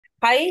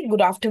Hi, good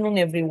afternoon,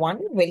 everyone.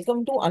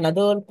 Welcome to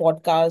another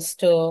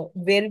podcast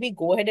where we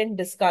go ahead and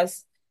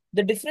discuss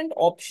the different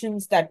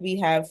options that we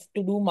have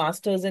to do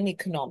masters in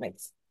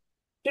economics.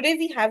 Today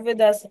we have with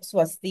us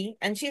Swasti,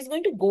 and she's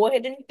going to go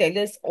ahead and tell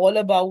us all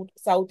about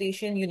South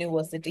Asian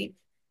University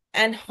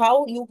and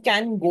how you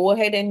can go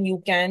ahead and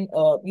you can,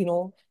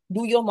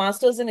 do your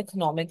masters in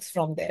economics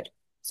from there.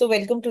 So,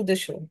 welcome to the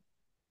show.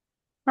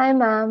 Hi,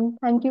 ma'am.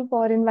 Thank you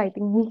for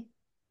inviting me.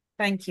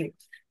 Thank you.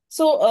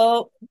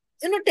 So,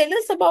 tell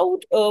us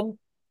about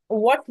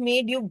what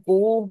made you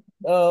go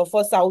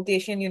for South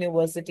Asian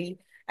University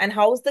and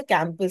how's the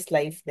campus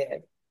life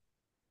there?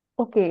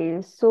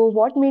 Okay, so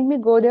what made me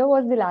go there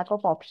was the lack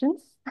of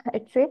options,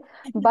 I'd say.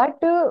 But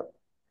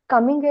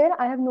coming here,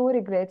 I have no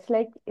regrets.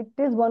 Like, it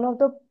is one of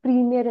the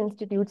premier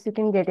institutes you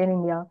can get in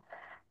India.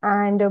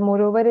 And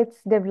moreover,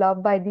 it's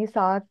developed by the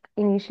SARC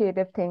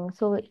initiative thing.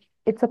 So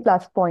it's a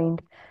plus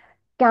point.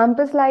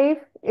 Campus life,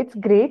 it's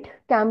great.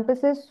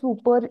 Campus is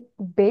super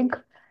big,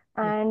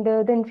 Yeah. and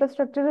the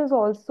infrastructure is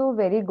also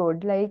very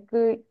good.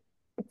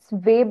 It's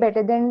way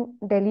better than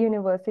Delhi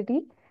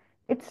University.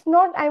 It's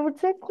not, I would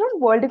say, it's not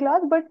world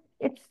class, but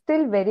it's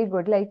still very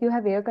good. Like, you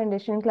have air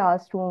conditioned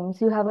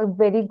classrooms, you have a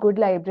very good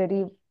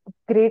library,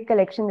 great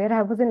collection there.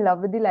 I was in love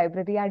with the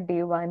library at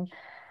day one.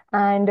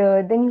 And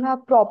then you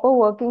have proper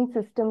working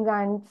systems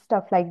and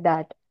stuff like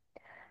that.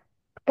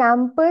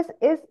 Campus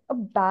is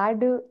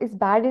bad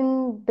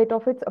in bit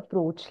of its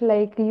approach.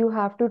 Like, you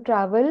have to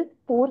travel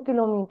 4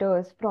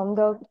 kilometers from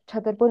the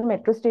Chhatarpur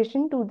metro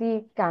station to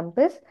the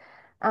campus,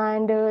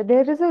 and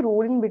there is a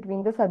road in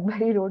between, the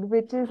Sudbury road,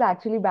 which is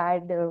actually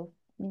bad,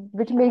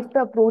 which makes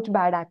the approach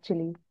bad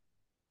actually.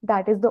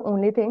 That is the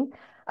only thing.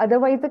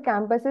 Otherwise, the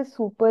campus is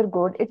super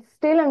good. It's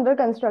still under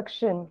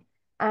construction.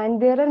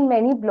 And there are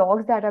many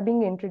blocks that are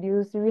being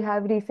introduced. We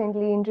have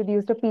recently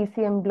introduced a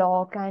PCM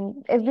block,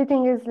 and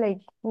everything is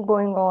like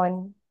going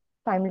on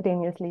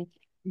simultaneously.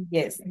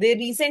 Yes, they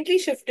recently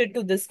shifted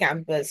to this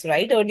campus,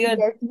 right? Earlier,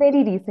 Yes,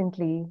 very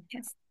recently.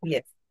 yes,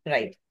 yes,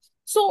 right.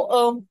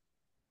 So,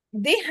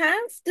 they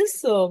have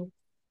this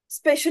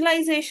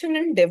specialization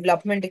in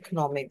development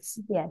economics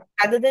Yes.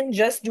 rather than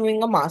just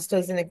doing a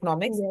master's in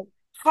economics. Yes.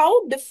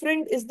 How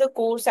different is the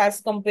course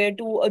as compared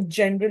to a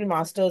general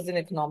master's in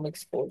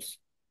economics course?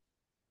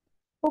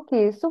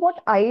 Okay, so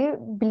what I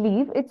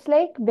believe, it's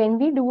like when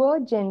we do a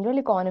general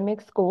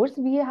economics course,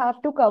 we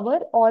have to cover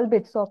all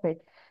bits of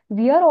it.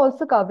 We are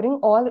also covering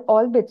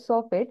all bits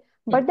of it,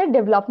 Hmm. but the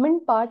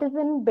development part is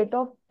in bit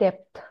of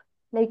depth.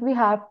 Like, we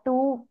have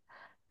to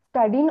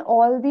study in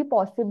all the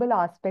possible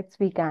aspects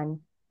we can,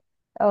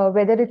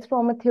 whether it's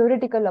from a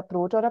theoretical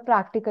approach or a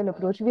practical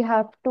approach. We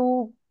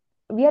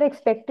are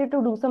expected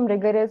to do some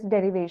rigorous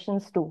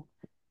derivations too.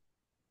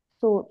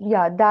 So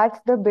yeah, that's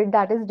the bit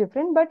that is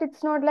different, but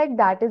it's not like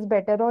that is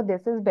better or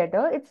this is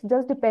better. It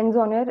just depends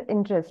on your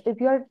interest. If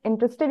you're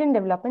interested in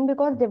development,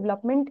 because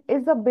development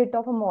is a bit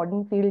of a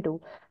modern field too,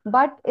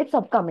 but it's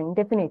upcoming,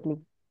 definitely.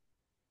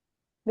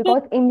 So,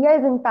 Because India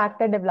is in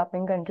fact a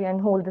developing country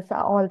and all the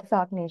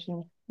SAARC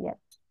nations. Yes.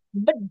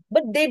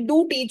 but they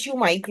do teach you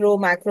micro,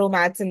 macro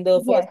maths in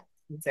the first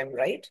Yes. sem,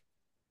 right?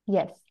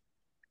 Yes.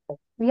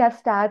 We have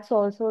stats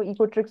also,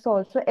 ecotrics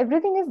also.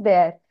 Everything is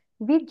there.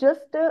 We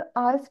just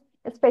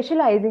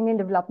specializing in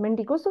development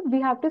eco, so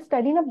we have to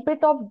study in a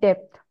bit of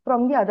depth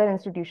from the other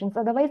institutions.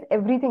 Otherwise,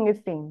 everything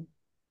is same.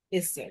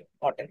 Is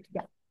important.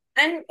 Yeah.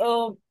 And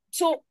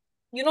so,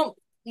 you know,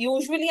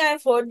 usually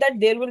I've heard that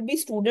there will be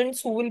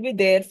students who will be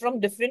there from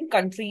different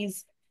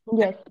countries and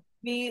Yes.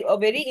 be a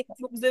very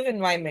inclusive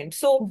environment.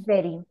 So,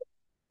 Very.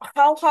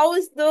 how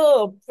is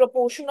the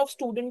proportion of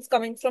students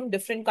coming from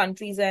different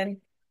countries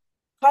and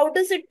how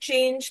does it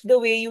change the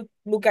way you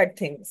look at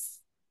things?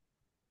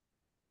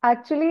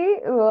 Actually,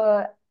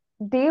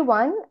 day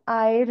one,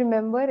 I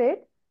remember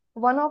it.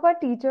 One of our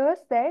teachers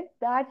said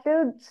that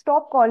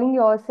stop calling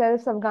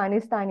yourselves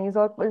Afghanistanis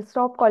or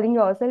stop calling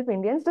yourself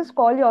Indians, just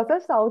call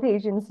yourself South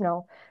Asians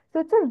now. So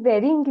it's a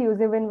very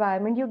inclusive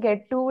environment. You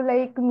get to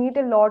like meet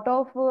a lot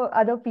of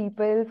other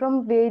people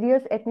from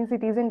various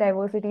ethnicities and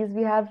diversities.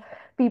 We have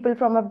people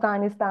from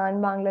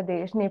Afghanistan,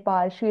 Bangladesh,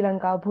 Nepal, Sri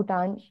Lanka,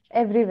 Bhutan,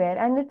 everywhere,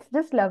 and it's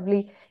just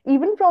lovely.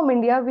 Even from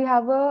India, we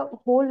have a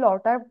whole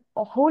lot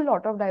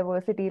of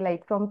diversity,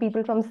 like from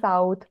people from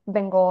South,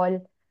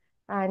 Bengal,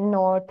 and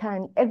North,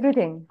 and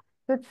everything.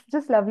 So it's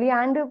just lovely,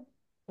 and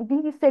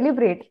we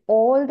celebrate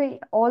all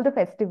the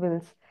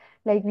festivals.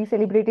 Like, we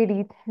celebrated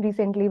Eid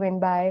recently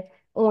went by,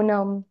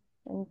 Onam,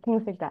 and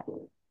things like that.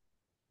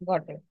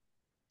 Got it.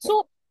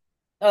 Yeah.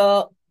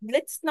 So,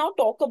 let's now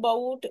talk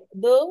about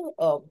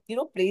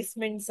the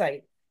placement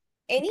side.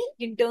 Any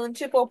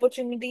internship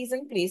opportunities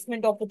and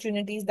placement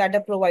opportunities that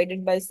are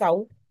provided by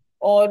South,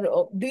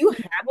 or do you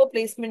have a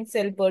placement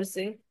cell per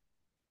se?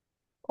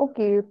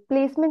 Okay,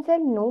 placement cell.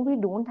 No, we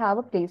don't have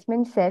a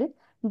placement cell,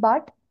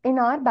 but in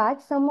our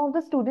batch, some of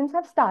the students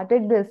have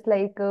started this.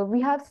 Like,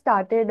 we have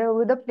started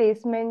with a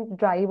placement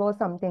drive or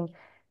something.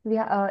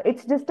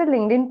 It's just a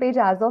LinkedIn page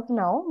as of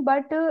now,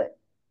 but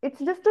it's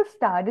just a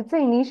start. It's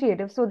an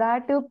initiative so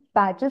that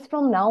batches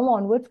from now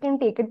onwards can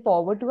take it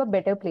forward to a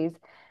better place.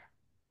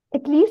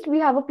 At least we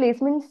have a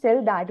placement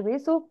cell that way,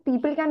 so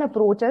people can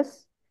approach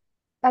us.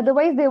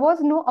 Otherwise, there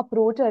was no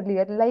approach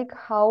earlier, like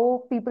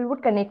how people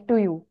would connect to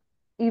you,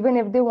 even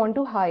if they want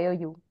to hire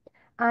you.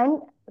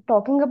 And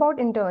talking about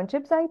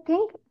internships, I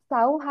think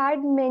SAU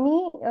had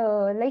many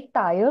like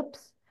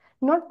tie-ups,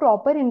 not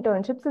proper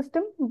internship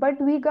system, but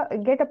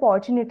get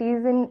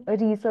opportunities in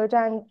research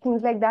and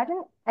things like that.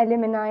 And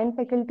alumni and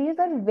faculties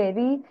are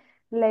very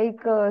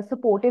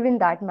supportive in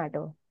that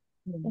matter.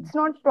 Hmm. It's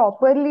not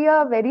properly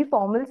a very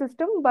formal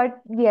system,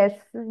 but yes,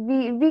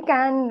 we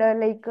can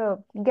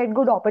get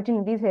good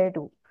opportunities here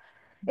too.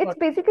 It's Got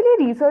basically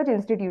research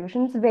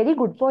institutions, very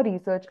good for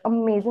research,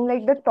 amazing,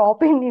 like the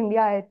top in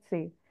India, I'd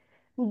say.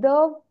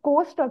 The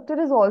course structure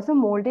is also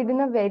molded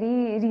in a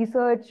very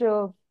research,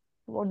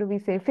 what do we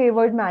say,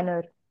 favored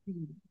manner. it.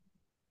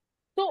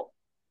 So,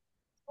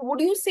 would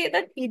you say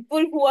that people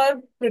who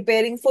are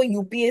preparing for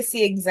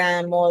UPSC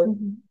exam or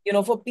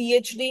Mhm. for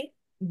PhD,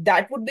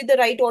 that would be the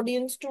right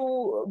audience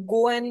to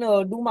go and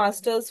do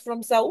masters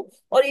from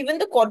South, or even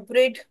the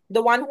corporate,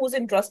 the one who's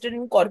interested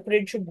in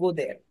corporate should go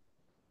there?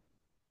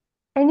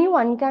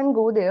 Anyone can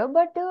go there,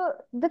 but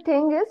the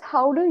thing is,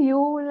 how do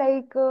you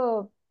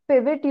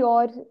pivot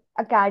your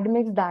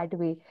academics that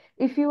way?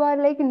 If you are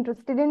like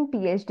interested in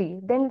PhD,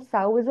 then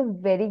SAU is a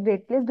very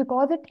great place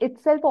because it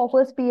itself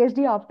offers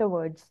PhD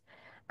afterwards.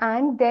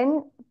 And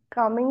then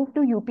coming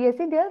to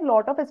UPSC, there are a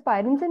lot of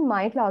aspirants in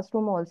my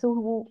classroom also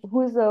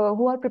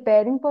who are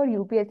preparing for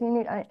UPSC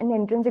and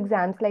entrance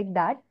exams like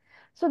that.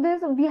 So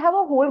we have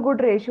a whole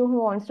good ratio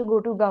who wants to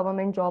go to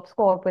government jobs,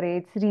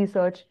 corporates,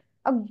 research,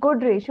 a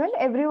good ratio, and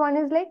everyone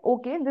is like,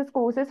 okay, this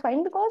course is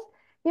fine because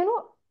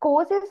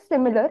course is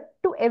similar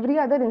to every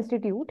other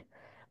institute,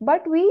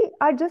 but we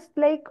are just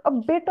like a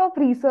bit of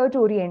research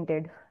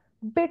oriented.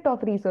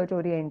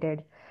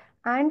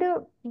 And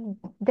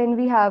then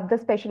we have the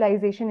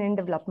specialization in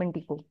development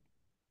eco.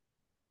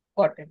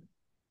 Got it.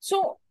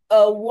 So,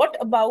 what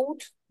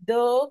about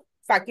the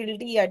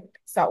faculty at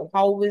South?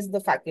 How is the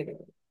faculty?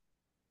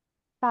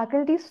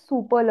 Faculty is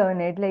super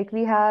learned. Like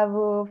we have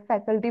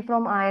faculty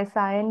from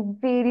ISI and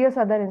various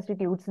other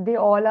institutes. They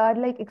all are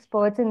like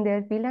experts in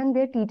their field, and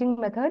their teaching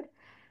method,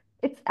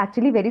 it's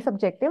actually very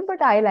subjective,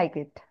 but I like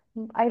it.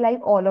 I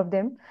like all of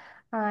them,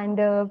 and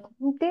they're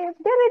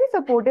very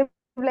supportive.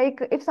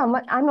 Like if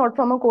someone, I'm not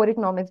from a core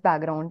economics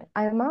background.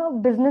 I'm a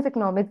business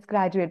economics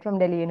graduate from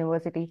Delhi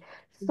University,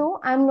 so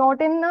I'm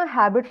not in a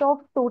habit of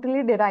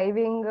totally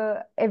deriving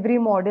every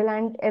model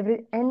and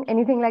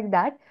anything like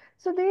that.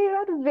 So they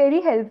are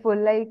very helpful.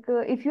 Like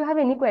if you have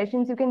any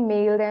questions, you can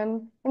mail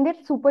them, and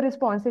they're super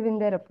responsive in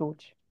their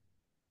approach.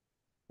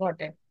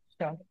 Got it.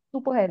 Sure.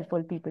 Super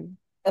helpful people.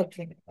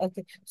 Okay.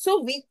 Okay.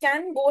 So we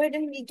can go ahead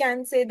and we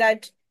can say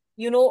that,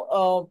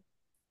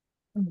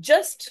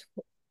 just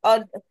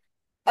a,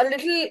 a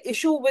little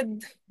issue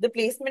with the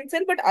placement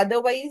cell, but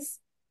otherwise,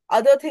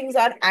 other things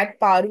are at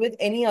par with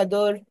any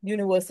other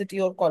university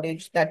or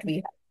college that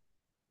we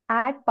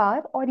At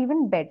par or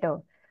even better.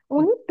 have.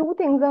 Only two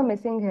things are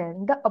missing here: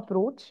 the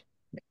approach,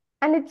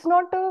 and it's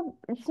not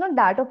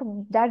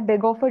that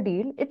big of a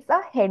deal. It's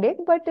a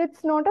headache, but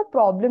it's not a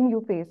problem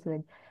you face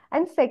with.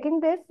 And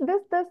second,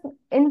 this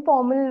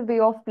informal way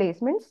of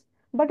placements,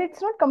 but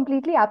it's not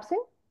completely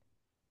absent.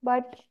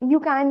 But you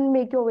can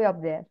make your way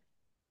up there.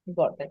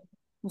 Got it.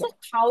 Yeah, So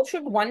how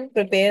should one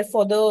prepare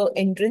for the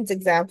entrance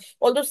exam?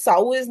 Although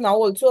SAU is now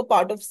also a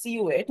part of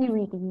CUET,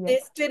 CUET, they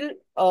yes, still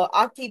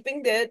are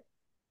keeping their,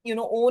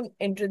 own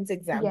entrance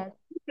exam. yes.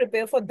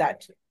 Prepare for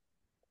that.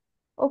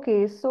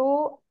 Okay,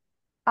 so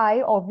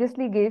I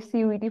obviously gave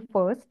CUET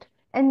first,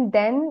 and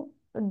then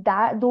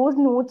that those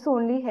notes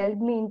only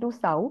helped me into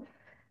SAU.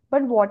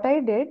 But what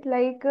I did,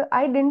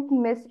 I didn't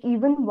miss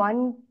even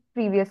one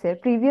previous year.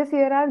 Previous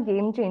year are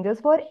game changers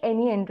for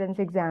any entrance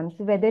exams,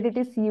 whether it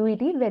is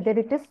CUET, whether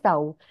it is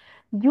SAU.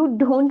 You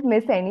don't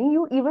miss any.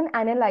 You even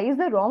analyze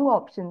the wrong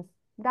options.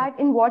 That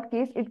in what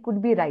case it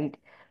could be right.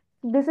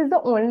 This is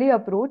the only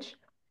approach.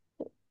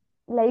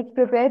 Like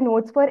prepare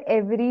notes for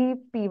every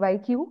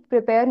PYQ,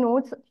 prepare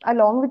notes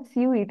along with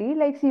CUET.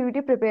 Like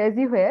CUET prepares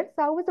you here.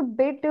 SAU is a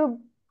bit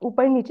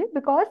upper niche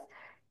because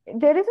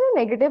there is a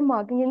negative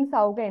marking in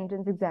SAU ka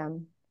entrance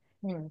exam.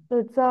 Hmm. So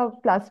it's a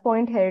plus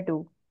point here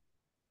too.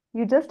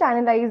 You just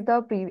analyze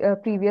the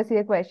previous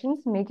year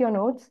questions, make your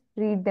notes,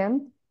 read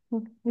them.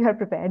 You are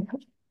prepared.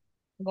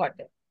 Got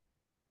it.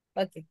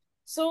 Okay.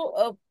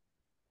 So,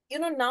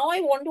 now I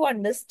want to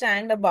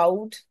understand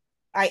about,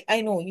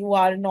 I know you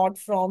are not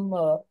from,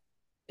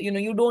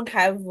 you don't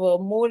have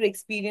more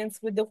experience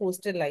with the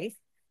hostel life,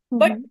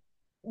 but Mhm.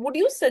 would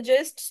you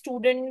suggest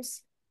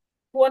students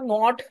who are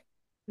not,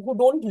 who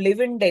don't live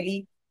in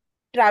Delhi,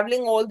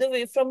 traveling all the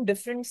way from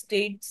different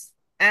states?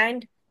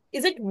 And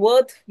is it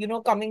worth,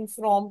 coming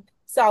from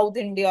South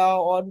India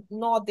or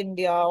North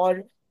India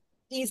or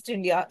East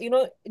India,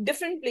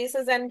 different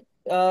places and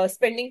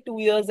spending 2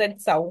 years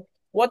at South?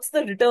 What's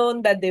the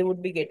return that they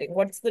would be getting?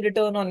 What's the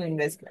return on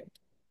investment?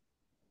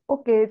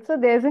 Okay, so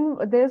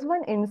there's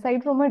one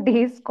insight from a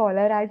day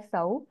scholar at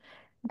SAU.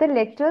 The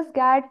lectures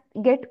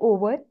get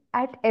over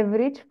at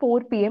average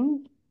 4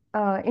 p.m.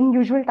 In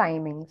usual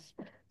timings.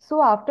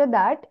 So after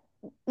that,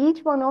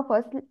 each one of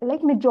us,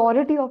 like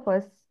majority of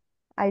us,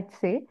 I'd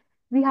say,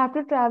 we have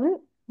to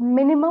travel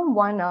minimum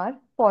 1 hour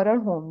for our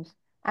homes.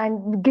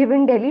 And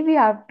given Delhi, we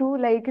have to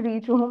like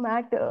reach home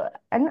at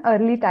an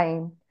early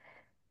time.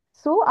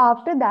 So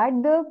after that,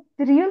 the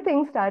real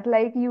things start.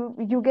 Like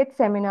you get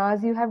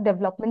seminars, you have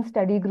development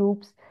study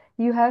groups,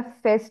 you have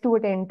fest to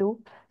attend to.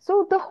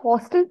 So the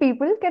hostel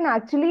people can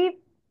actually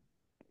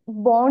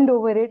bond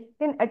over it,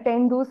 can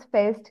attend those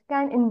fests,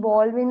 can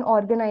involve in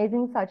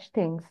organizing such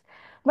things.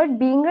 But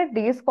being a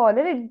day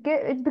scholar,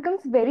 it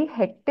becomes very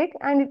hectic,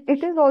 and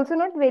it is also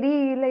not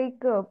very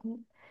like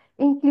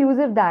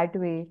inclusive that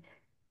way.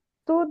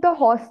 So the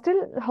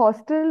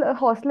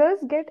hostelers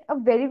get a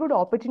very good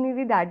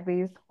opportunity that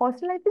way.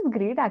 Hostel life is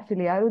great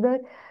actually.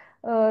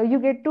 You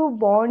get to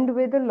bond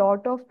with a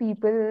lot of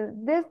people.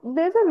 There's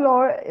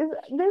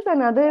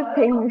another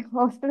thing.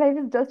 Hostel life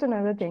is just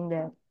another thing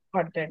there.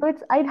 Got it. So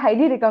I'd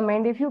highly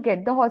recommend if you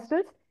get the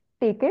hostels,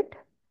 take it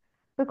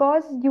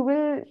because you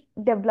will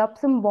develop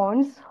some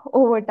bonds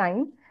over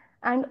time.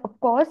 And of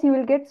course, you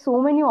will get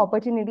so many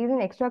opportunities in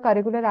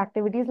extracurricular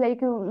activities.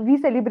 Like we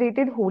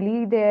celebrated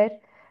Holi there,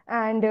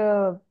 and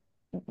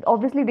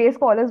obviously, day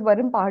scholars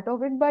weren't part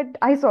of it, but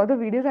I saw the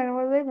videos and I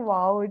was like,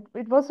 wow,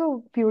 it was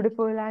so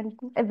beautiful and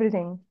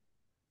everything.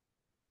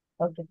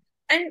 Okay.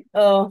 And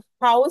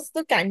how's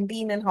the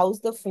canteen and how's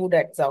the food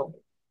at South?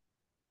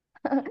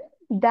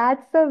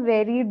 That's a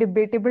very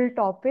debatable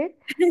topic.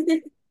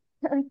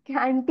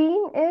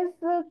 Canteen is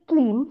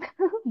clean,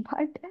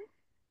 but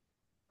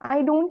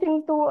I don't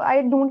think so.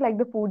 I don't like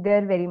the food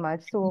there very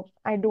much, so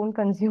I don't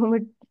consume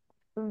it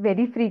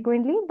very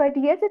frequently. But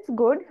yes, it's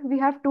good. We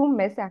have two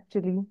mess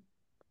actually.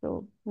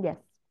 So yes,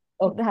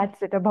 Okay.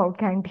 that's it about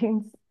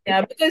canteens.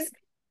 Yeah, because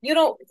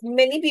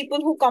many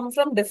people who come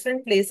from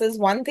different places,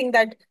 one thing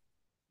that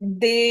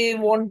they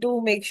want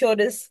to make sure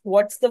is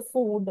what's the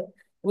food?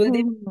 Will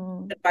they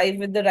Mhm. arrive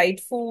with the right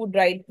food,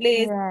 right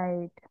place?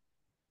 Right.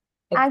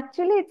 Okay.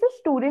 Actually, it's a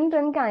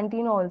student-run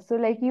canteen also.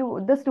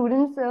 The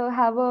students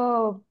have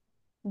a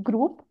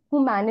group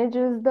who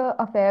manages the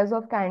affairs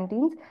of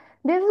canteens.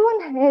 There's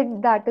one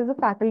head that is a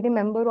faculty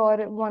member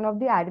or one of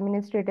the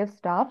administrative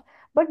staff.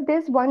 But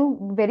there's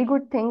one very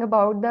good thing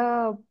about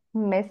the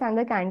mess and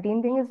the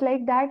canteen thing is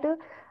like that.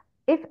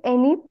 If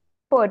any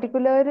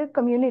particular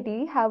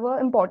community have a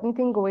important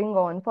thing going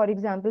on, for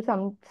example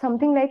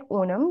something like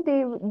Onam,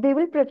 they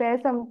will prepare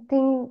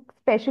something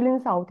special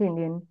in South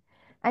Indian,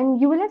 and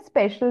you will have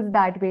specials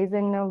that ways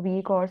in a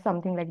week or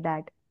something like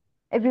that.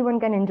 Everyone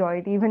can enjoy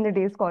it, even the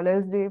day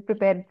scholars, they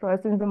prepare it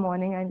first in the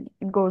morning and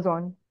it goes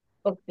on.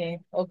 Okay.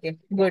 Okay.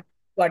 Yeah. Good.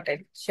 Got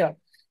it. Sure.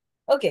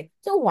 Okay.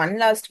 So one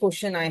last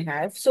question I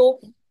have. So,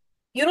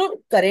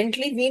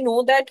 currently we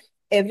know that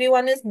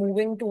everyone is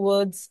moving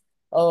towards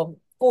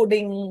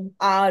coding,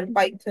 R,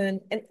 Python,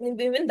 and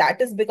even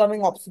that is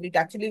becoming obsolete.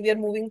 Actually, we are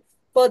moving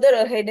further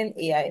ahead in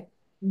AI.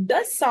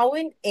 Does SAU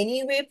in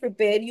any way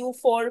prepare you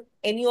for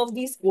any of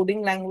these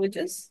coding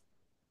languages?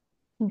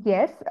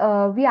 Yes,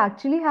 we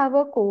actually have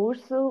a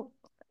course,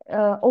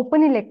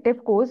 open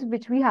elective course,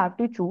 which we have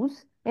to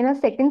choose in a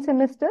second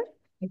semester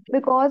Okay.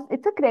 because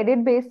it's a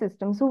credit-based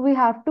system. So we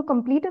have to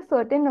complete a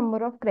certain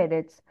number of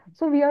credits.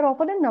 So we are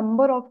offered a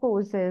number of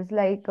courses.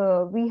 Like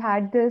we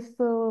had this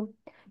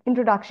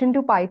introduction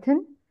to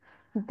Python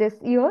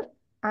this year,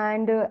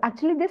 and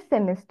actually this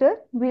semester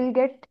we'll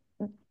get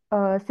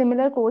a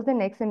similar course the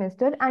next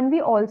semester, and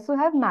we also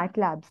have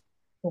MATLAB.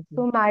 Okay.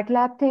 So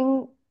MATLAB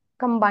thing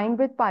combined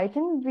with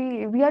Python,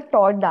 we are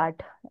taught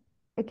that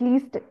at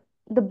least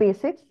the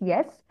basics,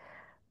 yes.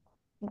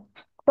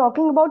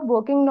 Talking about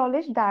working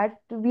knowledge that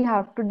we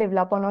have to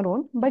develop on our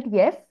own, but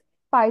yes,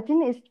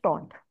 Python is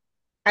taught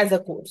As a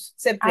course,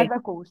 separate.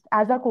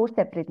 as a course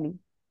separately.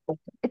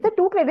 Okay. It's a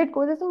 2 credit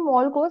course, it's a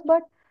small course,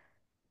 but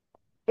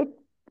it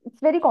it's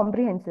very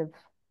comprehensive.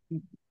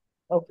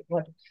 Okay,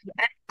 got it.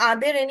 And are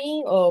there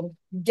any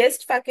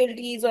guest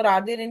faculties or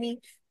are there any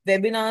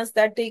webinars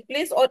that take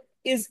place, or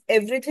is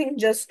everything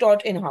just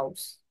taught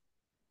in-house?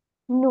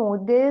 No,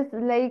 there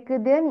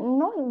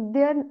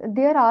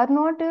are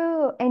not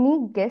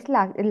any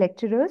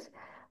lecturers,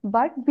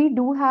 but we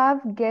do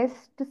have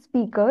guest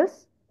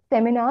speakers,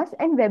 seminars,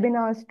 and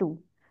webinars too.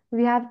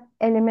 We have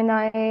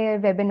alumni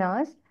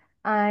webinars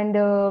and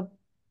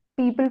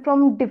people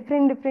from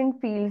different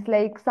fields,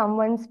 like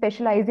someone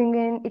specializing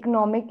in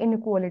economic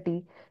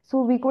inequality.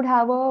 So we could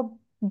have a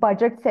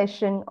budget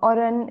session or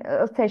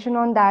a session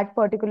on that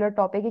particular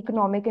topic,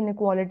 economic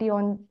inequality,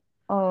 on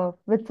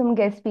with some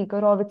guest speaker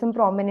or with some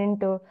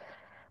prominent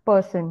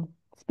person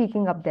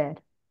speaking up there.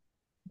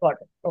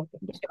 Got it. Okay,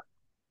 Yeah. sure.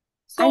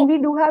 And So, we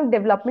do have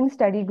development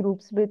study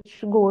groups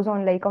which goes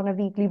on like on a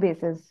weekly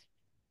basis.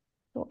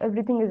 So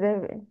everything is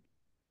there.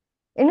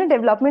 In a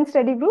development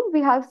study group,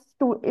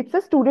 it's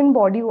a student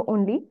body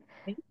only.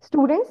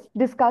 Students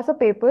discuss a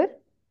paper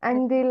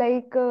and they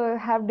like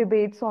have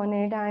debates on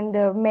it and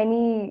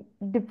many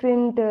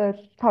different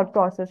thought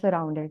process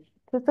around it.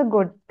 So it's a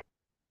good thing to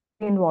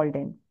be involved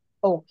in.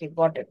 okay,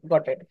 got it,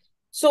 got it.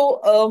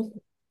 So,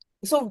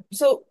 so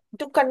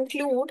to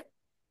conclude,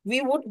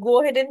 we would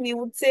go ahead and we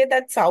would say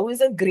that SAU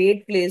is a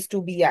great place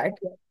to be at,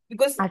 Yes.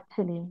 because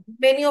Actually.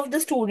 many of the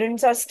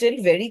students are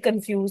still very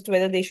confused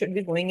whether they should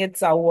be going at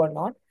SAU or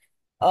not.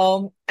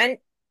 And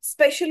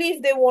especially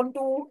if they want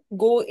to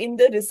go in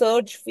the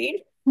research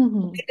field,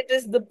 Mhm. it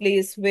is the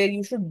place where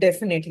you should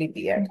definitely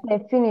be at.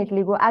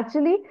 Definitely go.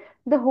 Actually,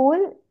 the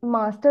whole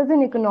masters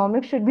in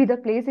economics should be the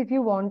place if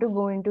you want to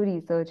go into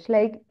research.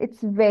 Like it's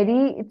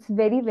very,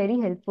 very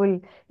helpful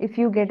if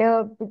you get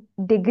a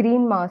degree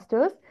in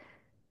masters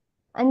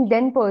and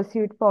then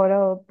pursue it for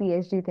a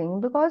PhD thing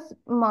because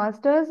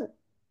masters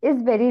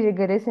is very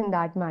rigorous in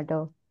that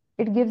matter.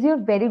 It gives you a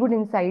very good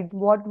insight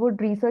what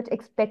would research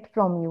expect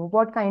from you,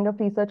 what kind of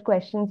research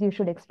questions you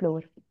should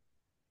explore.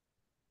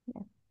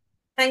 Yeah.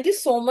 Thank you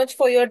so much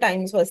for your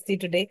time, Swasti,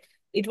 today.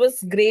 It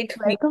was great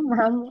meeting Welcome, you.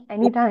 ma'am,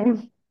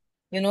 anytime.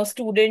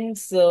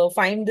 Students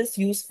find this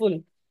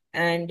useful,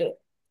 and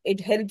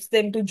it helps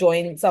them to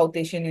join South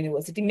Asian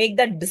University. Make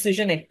that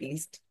decision at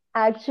least.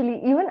 Actually,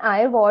 even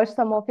I watched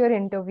some of your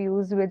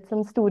interviews with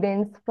some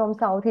students from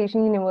South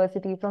Asian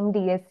University, from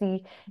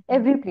DSC,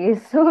 every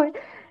place. So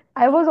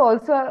I was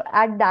also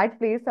at that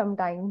place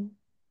sometime.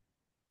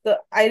 So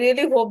I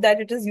really hope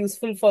that it is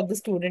useful for the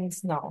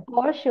students now.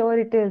 For sure,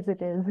 it is.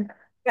 It is.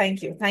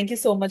 Thank you. Thank you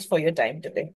so much for your time today.